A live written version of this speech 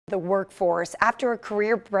The workforce after a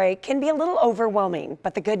career break can be a little overwhelming,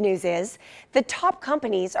 but the good news is the top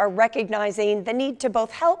companies are recognizing the need to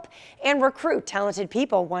both help and recruit talented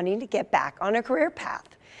people wanting to get back on a career path.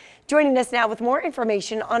 Joining us now with more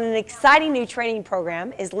information on an exciting new training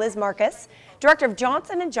program is Liz Marcus, Director of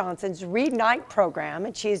Johnson & Johnson's Reignite program,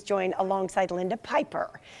 and she is joined alongside Linda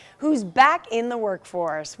Piper, who's back in the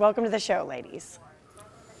workforce. Welcome to the show, ladies.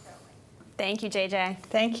 Thank you, JJ.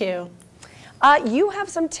 Thank you. You have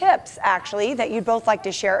some tips, actually, that you'd both like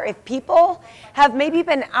to share. If people have maybe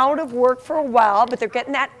been out of work for a while, but they're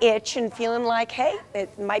getting that itch and feeling like, hey,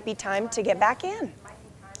 it might be time to get back in.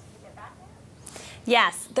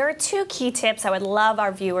 Yes, there are two key tips I would love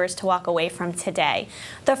our viewers to walk away from today.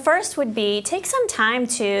 The first would be take some time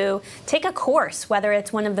to take a course, whether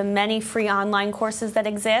it's one of the many free online courses that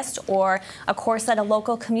exist or a course at a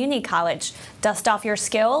local community college. Dust off your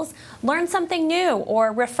skills, learn something new,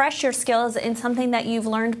 or refresh your skills in something that you've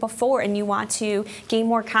learned before and you want to gain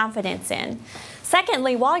more confidence in.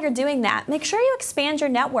 Secondly, while you're doing that, make sure you expand your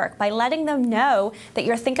network by letting them know that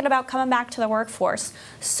you're thinking about coming back to the workforce.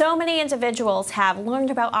 So many individuals have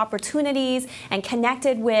learned about opportunities and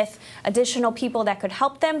connected with additional people that could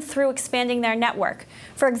help them through expanding their network.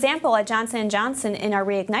 For example, at Johnson & Johnson in our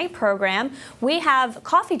Reignite program, we have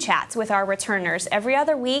coffee chats with our returners. Every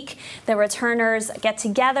other week, the returners get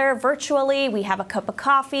together virtually, we have a cup of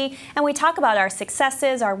coffee, and we talk about our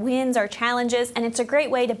successes, our wins, our challenges, and it's a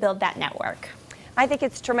great way to build that network. I think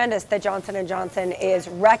it's tremendous that Johnson & Johnson is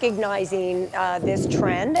recognizing this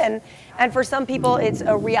trend, and for some people it's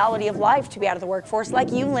a reality of life to be out of the workforce.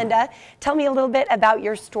 Like you, Linda, tell me a little bit about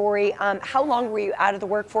your story. How long were you out of the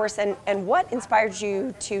workforce, and what inspired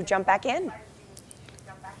you to jump back in?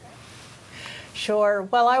 Sure.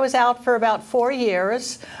 Well, I was out for about 4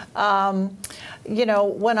 years. You know,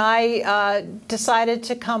 when I decided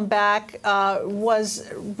to come back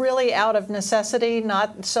was really out of necessity,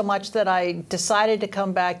 not so much that I decided to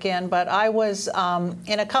come back in, but I was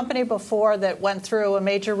in a company before that went through a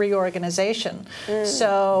major reorganization.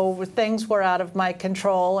 So things were out of my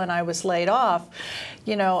control and I was laid off.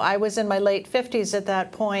 You know, I was in my late 50s at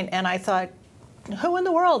that point, and I thought, who in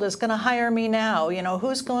the world is going to hire me now? You know,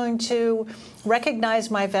 who's going to recognize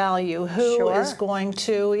my value? Who is going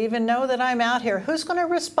to even know that I'm out here? Who's going to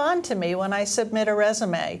respond to me when I submit a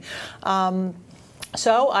resume?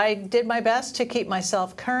 So I did my best to keep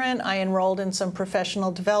myself current. I enrolled in some professional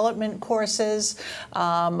development courses.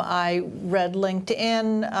 I read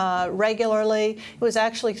LinkedIn regularly. It was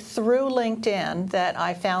actually through LinkedIn that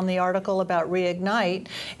I found the article about Reignite,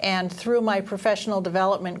 and through my professional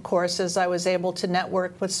development courses I was able to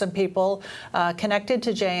network with some people connected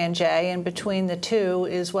to J&J, and between the two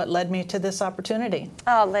is what led me to this opportunity.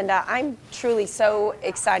 Oh, Linda, I'm truly so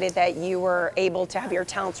excited that you were able to have your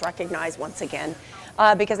talents recognized once again.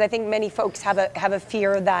 Because I think many folks have a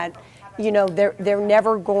fear that, you know, they're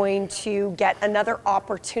never going to get another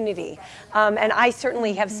opportunity. And I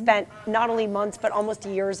certainly have spent not only months but almost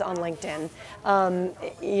years on LinkedIn,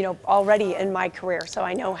 you know, already in my career. So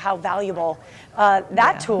I know how valuable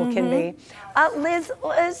that tool can be. Liz,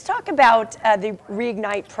 let's talk about the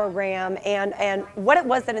Reignite program and what it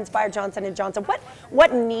was that inspired Johnson & Johnson.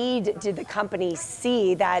 What need did the company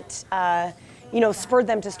see that, you know, spurred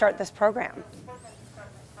them to start this program?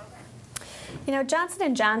 You know,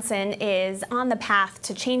 Johnson & Johnson is on the path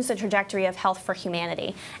to change the trajectory of health for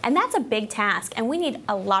humanity. And that's a big task, and we need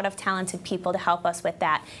a lot of talented people to help us with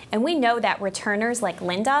that. And we know that returners like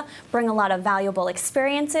Linda bring a lot of valuable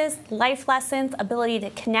experiences, life lessons, ability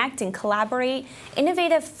to connect and collaborate,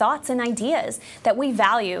 innovative thoughts and ideas that we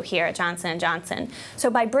value here at Johnson & Johnson.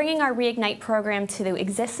 So by bringing our Reignite program to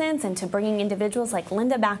existence and to bringing individuals like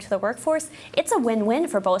Linda back to the workforce, it's a win-win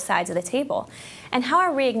for both sides of the table. And how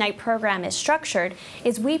our Reignite program is structured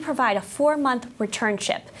is we provide a 4-month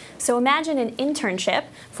returnship. So imagine an internship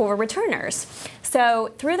for returners.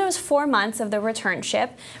 So through those 4 months of the returnship,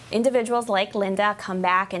 individuals like Linda come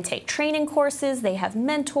back and take training courses, they have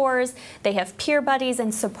mentors, they have peer buddies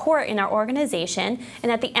and support in our organization.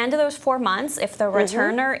 And at the end of those 4 months, if the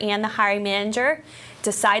returner and the hiring manager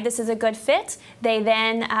decide this is a good fit, they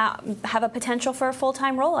then have a potential for a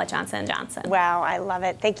full-time role at Johnson & Johnson. Wow, I love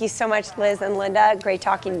it. Thank you so much, Liz and Linda. Great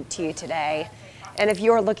talking to you today. And if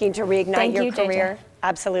you're looking to reignite your career,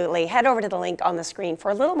 absolutely, head over to the link on the screen for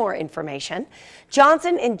a little more information.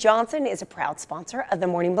 Johnson & Johnson is a proud sponsor of the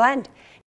Morning Blend.